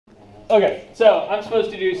Okay, so I'm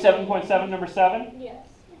supposed to do 7.7, number 7? Yes.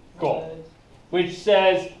 Cool. Which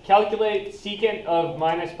says calculate secant of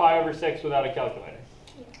minus pi over 6 without a calculator.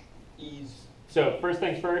 Yeah. Ease. So first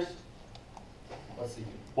things first, What's secant?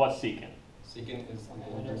 what's secant? Secant is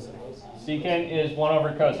the inverse of cosine. Secant is 1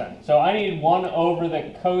 over cosine. So I need 1 over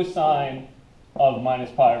the cosine of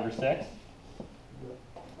minus pi over 6.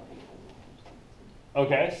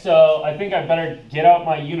 Okay, so I think I better get out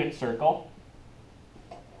my unit circle.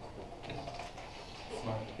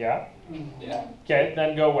 Smart. Yeah? Yeah. Okay,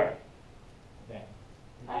 then go where?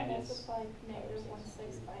 I multiplied negative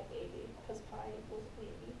 1/6 by 80 because pi equals 80.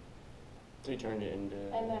 So you turned it into.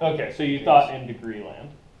 And then Okay, so you thought in degree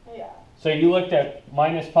land. yeah. So you looked at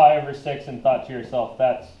minus pi over 6 and thought to yourself,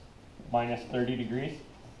 that's minus 30 degrees?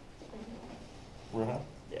 Uh-huh.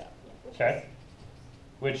 Yeah. Okay.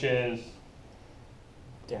 Which is,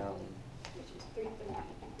 Down. Which is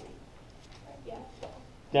 330. Yeah.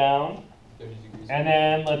 down. 30 degrees. And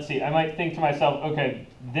then, let's see, I might think to myself, okay,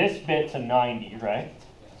 this bit's a 90, right?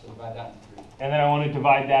 Yeah, so divide that into 3. And then I want to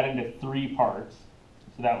divide that into 3 parts.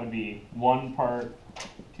 So that would be 1 part,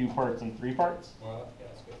 2 parts, and 3 parts, More or less? Yeah,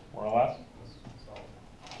 that's good. more or less. That's solid.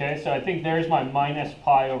 Okay, so I think there's my minus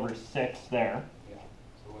pi over 6 there. Yeah.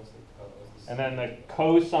 So what's the And then the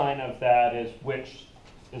cosine of that is which,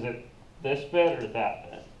 is it this bit or that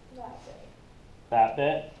bit? That's it. That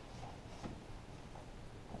bit?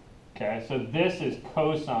 Okay, so this is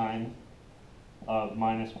cosine of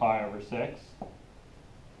minus pi over 6.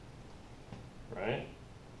 Right?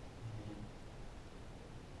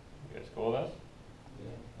 You guys cool with this?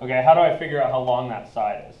 Yeah. Okay, how do I figure out how long that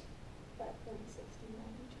side is? That 30, 60,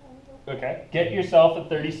 90 triangle. Okay, get yourself a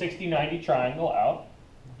 30, 60, 90 triangle out.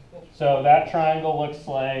 So that triangle looks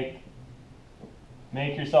like,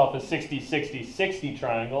 make yourself a 60, 60, 60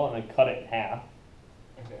 triangle and then cut it in half.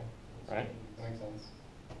 Okay. Right. That makes sense.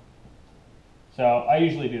 So I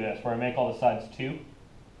usually do this, where I make all the sides 2. And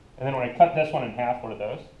then when I cut this one in half, what are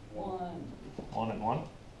those? 1 and 1.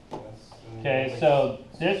 That's, Okay, like so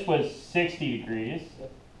this was 60 degrees.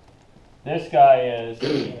 This guy is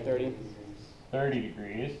 30. 30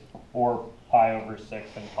 degrees, or pi over 6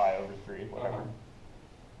 and pi over 3, whatever. Uh-huh.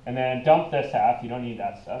 And then dump this half, you don't need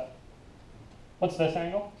that stuff. What's this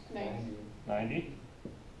angle? 90. 90.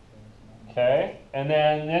 Okay, and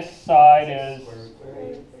then this side is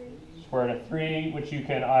square root of 3, which you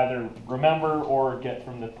can either remember or get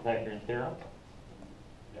from the Pythagorean theorem.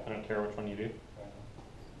 I don't care which one you do.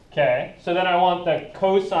 Okay, so then I want the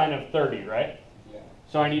cosine of 30, right? Yeah.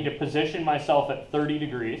 So I need to position myself at 30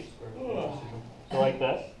 degrees, Square so like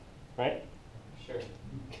this, right? Sure.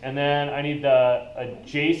 And then I need the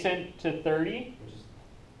adjacent to 30, Which is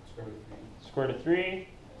square root of 3 square root of 3, and 2.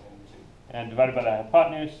 and divided by the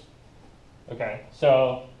hypotenuse. Okay,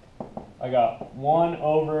 so I got 1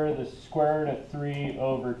 over the square root of 3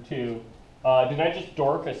 over 2. Did I just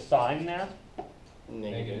dork a sign there?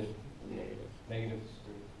 Negative. Negative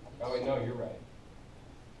square root. Oh wait, no, you're right.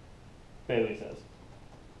 Bailey says.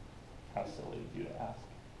 How silly of you to ask.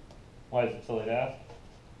 Why is it silly to ask?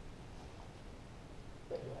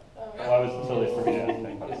 Why was it silly for me to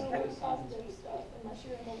ask? Positive stuff unless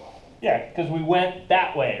you're in the water. Yeah, because we went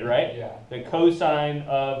that way, right? Yeah. The cosine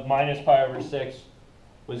of minus pi over 6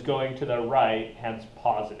 was going to the right, hence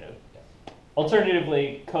positive.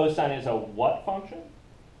 Alternatively, cosine is a what function?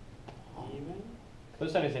 Even?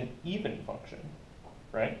 Cosine is an even function,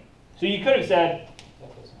 right? So you could have said,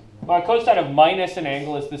 well, cosine of minus an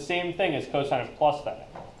angle is the same thing as cosine of plus that angle.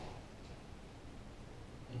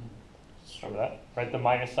 Remember that? Right? The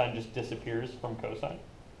minus sign just disappears from cosine.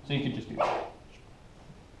 So you could just do that.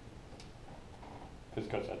 Because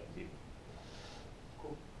cosine is even.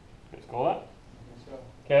 Cool. You guys cool with that? I think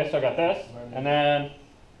so. Okay, so I got this. And then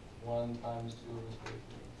 1 times 2 over square root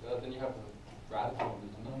 3. So then you have the radical of the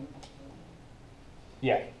denominator.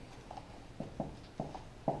 yeah.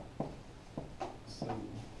 So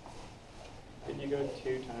Could you go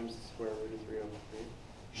 2 times the square root of 3 over 3?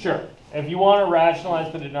 Sure. If you want to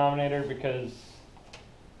rationalize the denominator because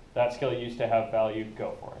that skill used to have value,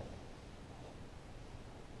 go for it.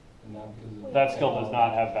 and now because of That skill does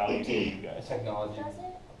not have value to you guys. technology.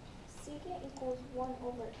 Doesn't secant equals 1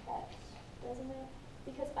 over x, doesn't it?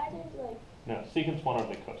 Because I did like, No, secant's 1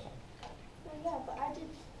 over the cosine. well, yeah, but I did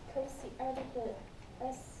I did the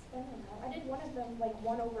s, I don't know. I did one of them like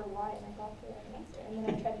 1 over y and I got the answer. And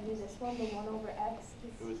then I tried to do this one, the 1 over x,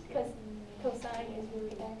 It was good. because cosine is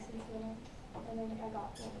really x instead of, and then I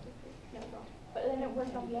got 1 over 3. No, wrong. But then it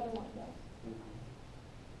worked on the other one though.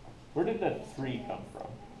 Where did the 3 come from?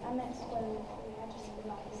 I meant square root of 3, I just did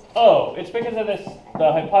not. Oh, it's because of this,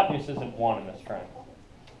 the hypotenuse isn't 1 in this triangle.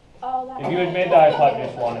 Oh, that's. If you had made the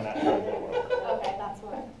hypotenuse 1 in that triangle. Okay, that's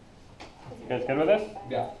what. You guys good with this?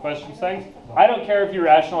 Yeah. Questions, things? I don't care if you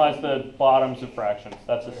rationalize the bottoms of fractions.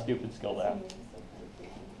 That's a stupid skill to have.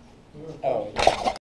 Oh, yeah.